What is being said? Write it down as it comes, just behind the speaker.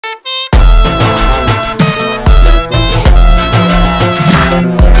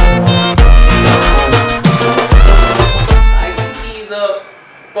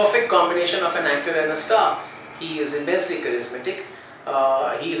tremendously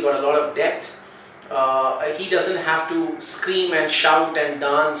charismatic. He's got a lot of depth. He doesn't have to scream and shout and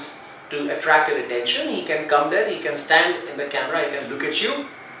dance to attract your attention. He can come there, he can stand in the camera, he can look at you,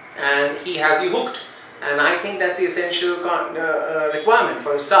 and he has you hooked. And I think that's the essential requirement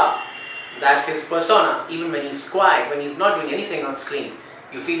for a star, that his persona, even when he's quiet, when he's not doing anything on screen,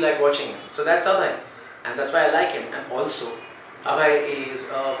 you feel like watching him. So that's Abhay, and that's why I like him. And also, Abhay is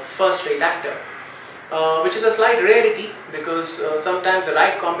a first-rate actor, which is a slight rarity, because sometimes the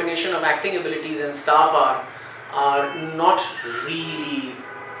right combination of acting abilities and star power are not really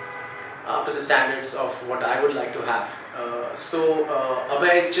up to the standards of what I would like to have. So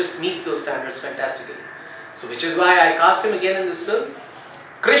Abhay just meets those standards fantastically. So which is why I cast him again in this film.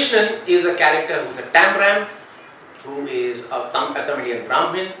 Krishnan is a character who's a Tamram, who is a Tamilian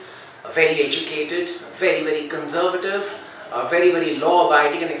Brahmin, very educated, very conservative, very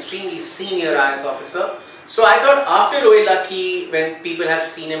law-abiding and extremely senior IAS officer. So I thought after Roy Lucky, when people have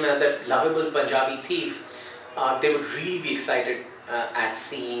seen him as that lovable Punjabi thief, they would really be excited at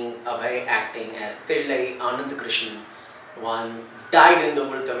seeing Abhay acting as Tillai Anand Krishnan, one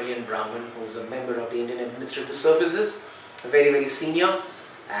dyed-in-the-wool Tamilian Brahmin who is a member of the Indian Administrative Services, very senior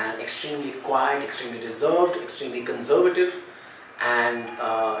and extremely quiet, extremely reserved, extremely conservative, and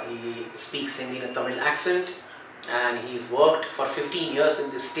he speaks Hindi in a Tamil accent, and he's worked for 15 years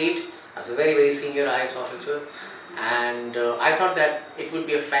in this state as a very senior IAS officer. And I thought that it would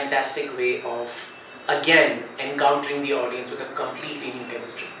be a fantastic way of again encountering the audience with a completely new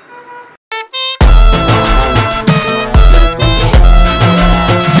chemistry.